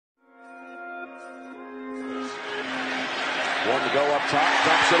One to go up top,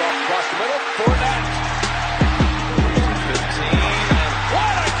 dumps it off across the middle. Fournette. 15.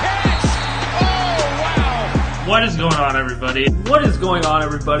 What a catch! Oh, wow! What is going on, everybody? What is going on,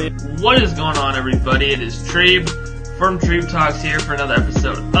 everybody? What is going on, everybody? It is Treeb from Treeb Talks here for another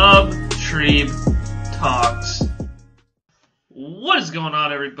episode of Treeb Talks. What is going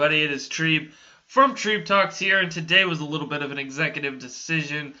on, everybody? It is Treeb from Treeb Talks here, and today was a little bit of an executive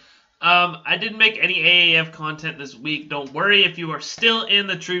decision. I didn't make any AAF content this week. Don't worry if you are still in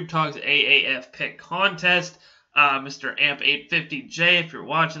the Treeb Talks AAF pick contest. Mr. Amp850J, if you're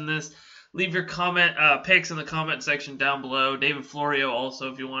watching this, leave your comment picks in the comment section down below. David Florio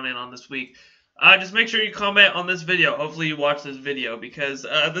also, if you want in on this week. Just make sure you comment on this video. Hopefully you watch this video because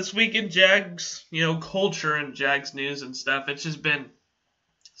this week in Jags, culture and Jags news and stuff, it's been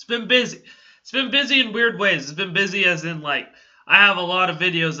busy. It's been busy in weird ways. It's been busy as in I have a lot of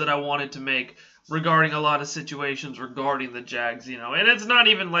videos that I wanted to make regarding a lot of situations regarding the Jags, and it's not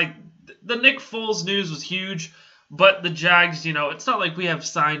even the Nick Foles news was huge, but the Jags, it's not like we have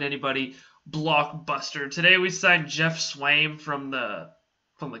signed anybody blockbuster. Today we signed Jeff Swaim from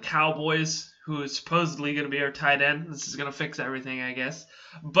the Cowboys, who is supposedly going to be our tight end. This is going to fix everything, I guess.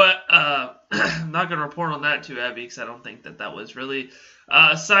 But I'm not going to report on that too heavy because I don't think that was really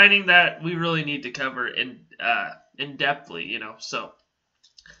a signing that we really need to cover in-depthly, So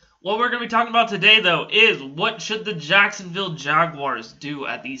what we're going to be talking about today, though, is what should the Jacksonville Jaguars do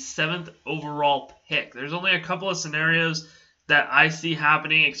at the 7th overall pick? There's only a couple of scenarios that I see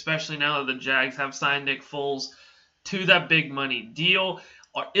happening, especially now that the Jags have signed Nick Foles to that big money deal.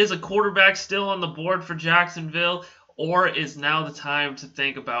 Is a quarterback still on the board for Jacksonville, or is now the time to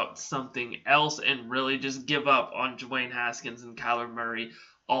think about something else and really just give up on Dwayne Haskins and Kyler Murray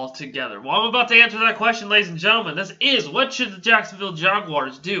altogether? Well, I'm about to answer that question, ladies and gentlemen. This is what should the Jacksonville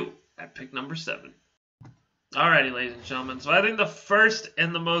Jaguars do at pick number 7. Alrighty, ladies and gentlemen. So I think the first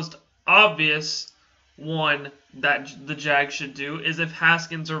and the most obvious one that the Jags should do is if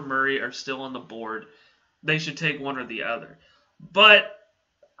Haskins or Murray are still on the board, they should take one or the other. But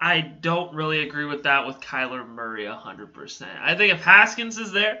I don't really agree with that with Kyler Murray 100%. I think if Haskins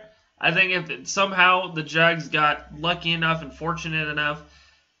is there, I think if somehow the Jags got lucky enough and fortunate enough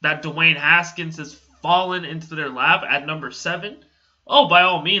that Dwayne Haskins has fallen into their lap at number 7, by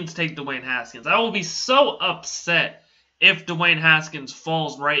all means take Dwayne Haskins. I will be so upset if Dwayne Haskins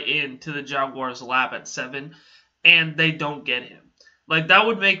falls right into the Jaguars' lap at 7 and they don't get him. That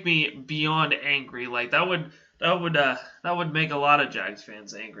would make me beyond angry. That would make a lot of Jags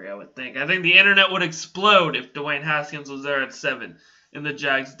fans angry, I would think. I think the internet would explode if Dwayne Haskins was there at 7 and the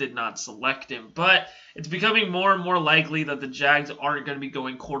Jags did not select him. But it's becoming more and more likely that the Jags aren't going to be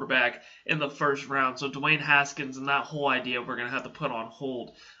going quarterback in the first round. So Dwayne Haskins and that whole idea we're going to have to put on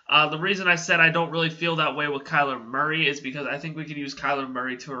hold. The reason I said I don't really feel that way with Kyler Murray is because I think we could use Kyler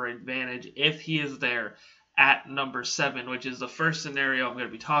Murray to our advantage if he is there at number 7, which is the first scenario I'm going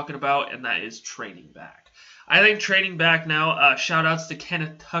to be talking about, and that is trading back. I think trading back now, shout-outs to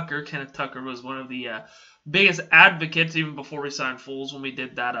Kenneth Tucker. Kenneth Tucker was one of the biggest advocates even before we signed Foles when we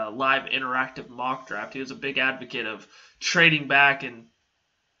did that live interactive mock draft. He was a big advocate of trading back and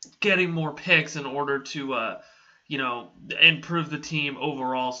getting more picks in order to, improve the team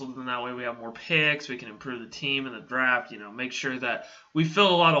overall. So then that way we have more picks, we can improve the team in the draft, make sure that we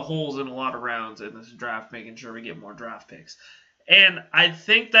fill a lot of holes in a lot of rounds in this draft, making sure we get more draft picks. And I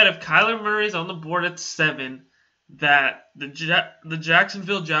think that if Kyler Murray's on the board at 7, that the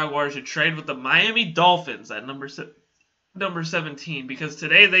Jacksonville Jaguars should trade with the Miami Dolphins at number 17, because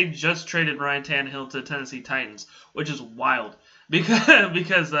today they just traded Ryan Tannehill to the Tennessee Titans, which is wild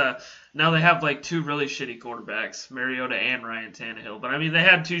because now they have 2 really shitty quarterbacks, Mariota and Ryan Tannehill. But I mean, they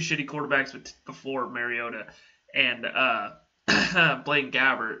had 2 shitty quarterbacks before Mariota and Blaine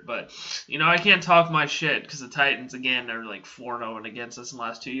Gabbert, but I can't talk my shit because the Titans again are 4-0 against us in the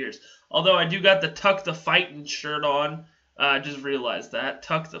last 2 years. Although I do got the Tuck the Fightin' shirt on. I just realized that.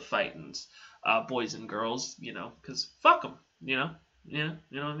 Tuck the Fightins, boys and girls, because fuck them, you know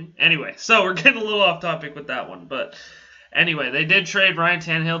what I mean? Anyway, so we're getting a little off topic with that one, but anyway, they did trade Ryan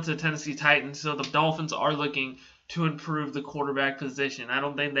Tannehill to the Tennessee Titans, so the Dolphins are looking to improve the quarterback position. I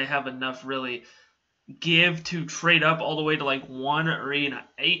don't think they have enough really give to trade up all the way to 1 or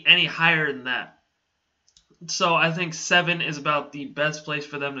any higher than that. So I think 7 is about the best place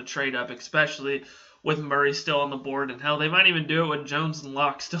for them to trade up, especially with Murray still on the board. And hell, they might even do it with Jones and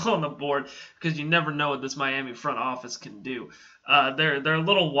Locke still on the board because you never know what this Miami front office can do. They're a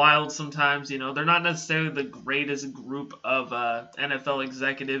little wild sometimes. They're not necessarily the greatest group of NFL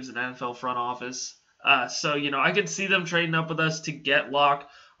executives and NFL front office. So I could see them trading up with us to get Locke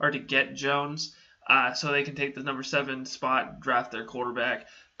or to get Jones. so they can take the number 7 spot, draft their quarterback,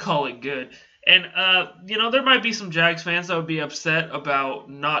 call it good. And, there might be some Jags fans that would be upset about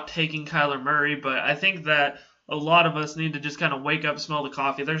not taking Kyler Murray, but I think that a lot of us need to just kind of wake up, smell the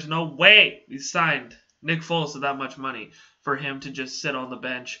coffee. There's no way we signed Nick Foles to that much money for him to just sit on the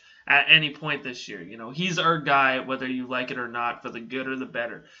bench at any point this year. He's our guy, whether you like it or not, for the good or the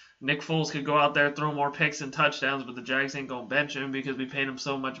better. Nick Foles could go out there, throw more picks and touchdowns, but the Jags ain't going to bench him because we paid him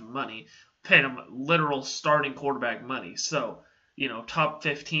so much money. Paid him literal starting quarterback money. So, top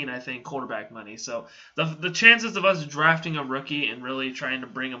 15, I think, quarterback money. So the chances of us drafting a rookie and really trying to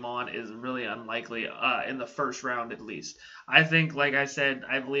bring him on is really unlikely in the first round at least. I think, like I said,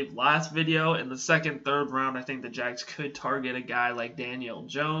 I believe last video, in the second, third round, I think the Jags could target a guy like Daniel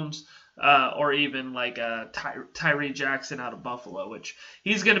Jones or even like Tyree Jackson out of Buffalo, which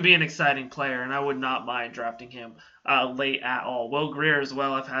he's going to be an exciting player, and I would not mind drafting him late at all. Will Grier as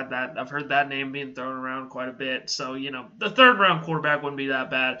well. I've heard that name being thrown around quite a bit. So, the third round quarterback wouldn't be that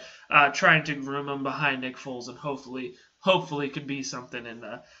bad. Trying to groom him behind Nick Foles and hopefully could be something and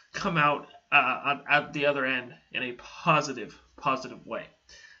come out at the other end in a positive way.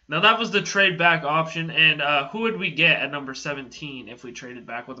 Now, that was the trade back option, and who would we get at number 17 if we traded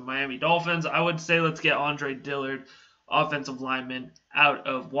back with the Miami Dolphins? I would say let's get Andre Dillard, offensive lineman, out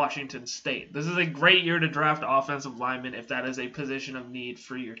of Washington State. This is a great year to draft offensive linemen if that is a position of need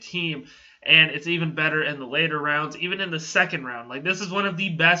for your team, and it's even better in the later rounds, even in the second round. Like, this is one of the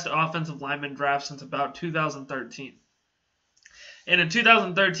best offensive lineman drafts since about 2013. And in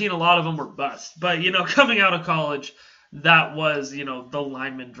 2013, a lot of them were bust. But, coming out of college, that was, the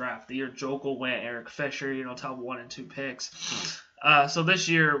lineman draft. The year Jokel went, Eric Fisher, top 1 and 2 picks. So this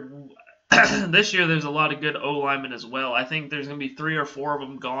year, there's a lot of good O-linemen as well. I think there's going to be 3 or 4 of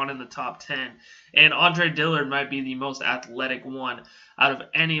them gone in the top 10. And Andre Dillard might be the most athletic one out of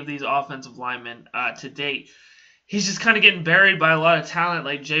any of these offensive linemen to date. He's just kind of getting buried by a lot of talent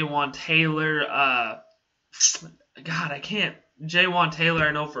like Jawaan Taylor. Jawaan Taylor,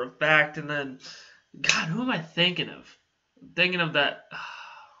 I know for a fact. And then, God, who am I thinking of? I'm thinking of that. Oh,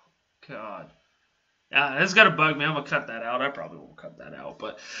 God. This is gonna bug me. I'm gonna cut that out. I probably won't cut that out,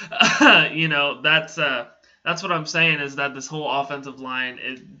 but that's what I'm saying is that this whole offensive line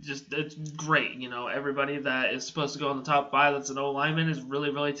it's great. Everybody that is supposed to go in the top 5 that's an O lineman is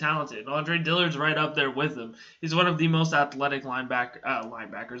really, really talented. And Andre Dillard's right up there with him. He's one of the most athletic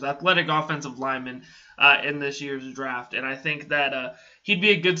athletic offensive linemen in this year's draft, and I think that he'd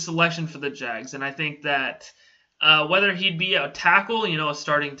be a good selection for the Jags. And I think that whether he'd be a tackle, a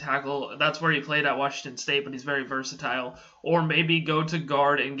starting tackle, that's where he played at Washington State, but he's very versatile, or maybe go to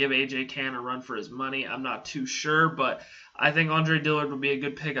guard and give A.J. Cann a run for his money. I'm not too sure, but I think Andre Dillard would be a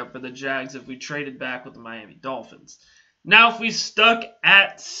good pickup for the Jags if we traded back with the Miami Dolphins. Now, if we stuck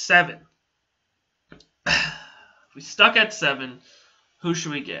at 7, who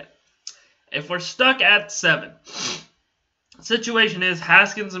should we get? If we're stuck at 7, the situation is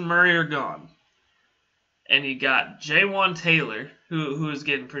Haskins and Murray are gone. And you got Jawaan Taylor, who is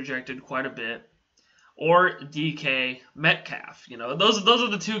getting projected quite a bit, or DK Metcalf. Those are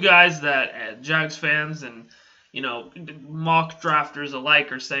the 2 guys that Jags fans and mock drafters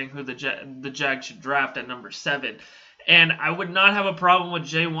alike are saying who the Jags should draft at number 7. And I would not have a problem with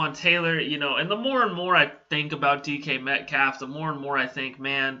Jawaan Taylor. And the more and more I think about DK Metcalf, the more and more I think,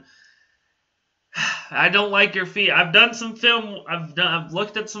 man, I don't like your feet. I've done some film. I've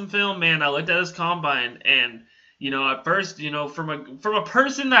looked at some film, man. I looked at his combine, and at first, from a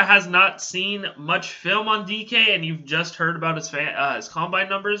person that has not seen much film on DK, and you've just heard about his combine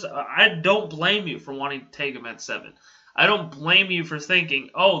numbers, I don't blame you for wanting to take him at 7. I don't blame you for thinking,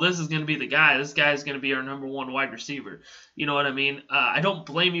 oh, this is going to be the guy. This guy is going to be our number 1 wide receiver. You know what I mean? I don't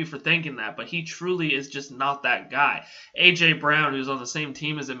blame you for thinking that, but he truly is just not that guy. A.J. Brown, who's on the same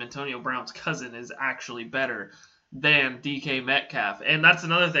team as him, Antonio Brown's cousin, is actually better than DK Metcalf. And that's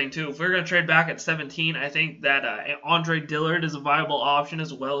another thing, too. If we're going to trade back at 17, I think that Andre Dillard is a viable option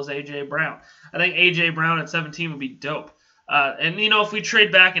as well as A.J. Brown. I think A.J. Brown at 17 would be dope. And if we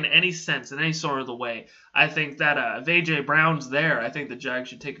trade back in any sense, in any sort of the way, I think that if A.J. Brown's there, I think the Jags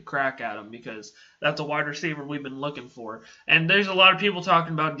should take a crack at him because that's a wide receiver we've been looking for. And there's a lot of people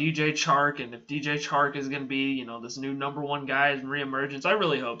talking about DJ Chark, and if DJ Chark is going to be, this new number 1 guy in reemergence, I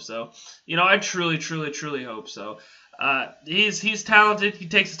really hope so. I truly, truly, truly hope so. He's talented. He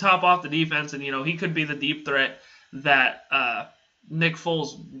takes the top off the defense, and, he could be the deep threat that Nick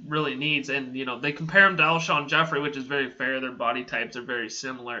Foles really needs. And, they compare him to Alshon Jeffrey, which is very fair. Their body types are very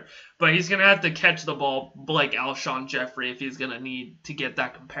similar. But he's going to have to catch the ball like Alshon Jeffrey if he's going to need to get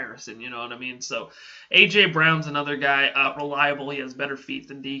that comparison. You know what I mean? So A.J. Brown's another guy, reliable. He has better feet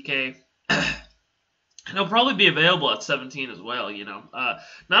than DK. And he'll probably be available at 17 as well,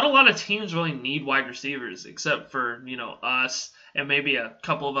 Not a lot of teams really need wide receivers except for, us and maybe a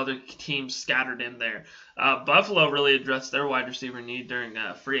couple of other teams scattered in there. Buffalo really addressed their wide receiver need during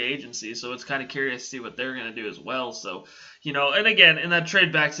free agency, so it's kind of curious to see what they're going to do as well. So, and again, in that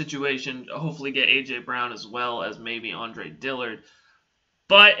trade back situation, hopefully get A.J. Brown as well as maybe Andre Dillard.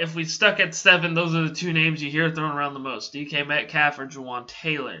 But if we stuck at 7, those are the two names you hear thrown around the most, DK Metcalf or Jawaan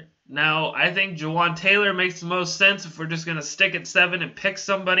Taylor. Now, I think Jawaan Taylor makes the most sense if we're just going to stick at 7 and pick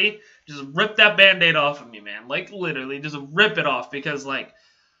somebody. Just rip that Band-Aid off of me, man. Like, literally, just rip it off because,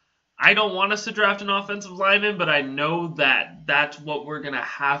 I don't want us to draft an offensive lineman, but I know that that's what we're going to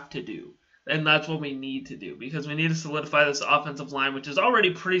have to do. And that's what we need to do because we need to solidify this offensive line, which is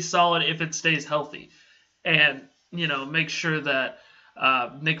already pretty solid if it stays healthy. And, make sure that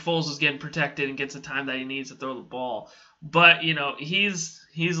Nick Foles is getting protected and gets the time that he needs to throw the ball. But, he's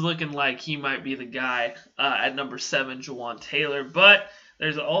looking like he might be the guy at number 7, Jawaan Taylor. But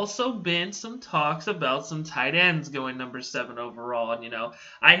there's also been some talks about some tight ends going number 7 overall. And,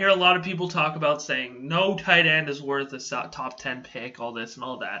 I hear a lot of people talk about saying no tight end is worth a top 10 pick, all this and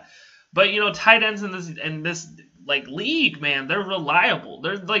all that. But, tight ends in this league, man, they're reliable.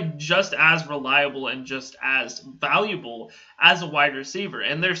 They're, just as reliable and just as valuable as a wide receiver.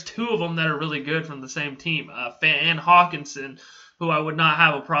 And there's 2 of them that are really good from the same team. Van Hawkinson, who I would not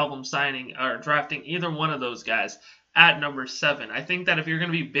have a problem signing or drafting either one of those guys at number 7. I think that if you're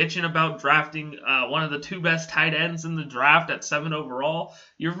going to be bitching about drafting one of the 2 best tight ends in the draft at 7 overall,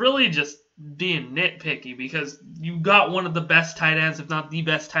 you're really just being nitpicky because you got one of the best tight ends, if not the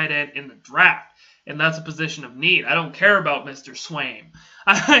best tight end in the draft. And that's a position of need. I don't care about Mr. Swaim.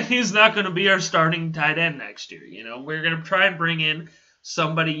 He's not going to be our starting tight end next year. We're going to try and bring in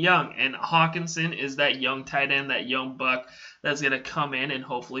somebody young. And Hawkinson is that young tight end, that young buck that's going to come in and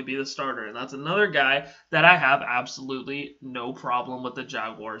hopefully be the starter. And that's another guy that I have absolutely no problem with the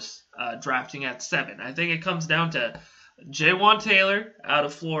Jaguars drafting at 7. I think it comes down to Jawaan Taylor out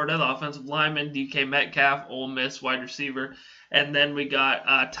of Florida, the offensive lineman, DK Metcalf, Ole Miss wide receiver, and then we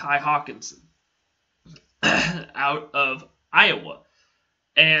got Ty Hawkinson out of Iowa.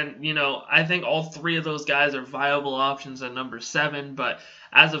 And, I think all 3 of those guys are viable options at number 7, but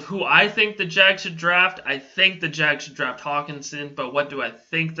as of who I think the Jags should draft, I think the Jags should draft Hawkinson, but what do I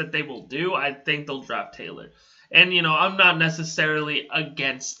think that they will do? I think they'll draft Taylor. And, I'm not necessarily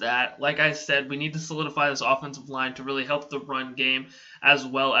against that. Like I said, we need to solidify this offensive line to really help the run game as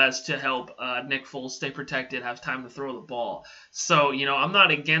well as to help Nick Foles stay protected, have time to throw the ball. So, I'm not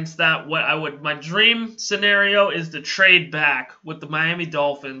against that. My dream scenario is to trade back with the Miami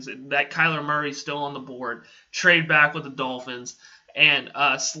Dolphins, that Kyler Murray's still on the board, trade back with the Dolphins, and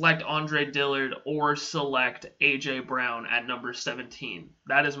select Andre Dillard or select A.J. Brown at number 17.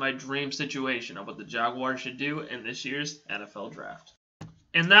 That is my dream situation of what the Jaguars should do in this year's NFL Draft.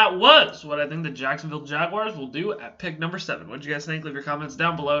 And that was what I think the Jacksonville Jaguars will do at pick number 7. What did you guys think? Leave your comments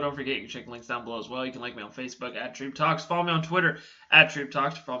down below. Don't forget you can check links down below as well. You can like me on Facebook at Treeb Talks. Follow me on Twitter at Treeb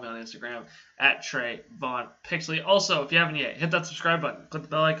Talks. Follow me on Instagram at Trey Vaughn Pixley. Also, if you haven't yet, hit that subscribe button. Click the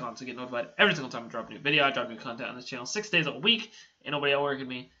bell icon so you get notified every single time I drop a new video. I drop new content on this channel 6 days a week. Ain't nobody outworking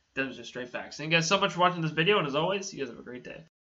me. Those are just straight facts. Thank you guys so much for watching this video, and as always, you guys have a great day.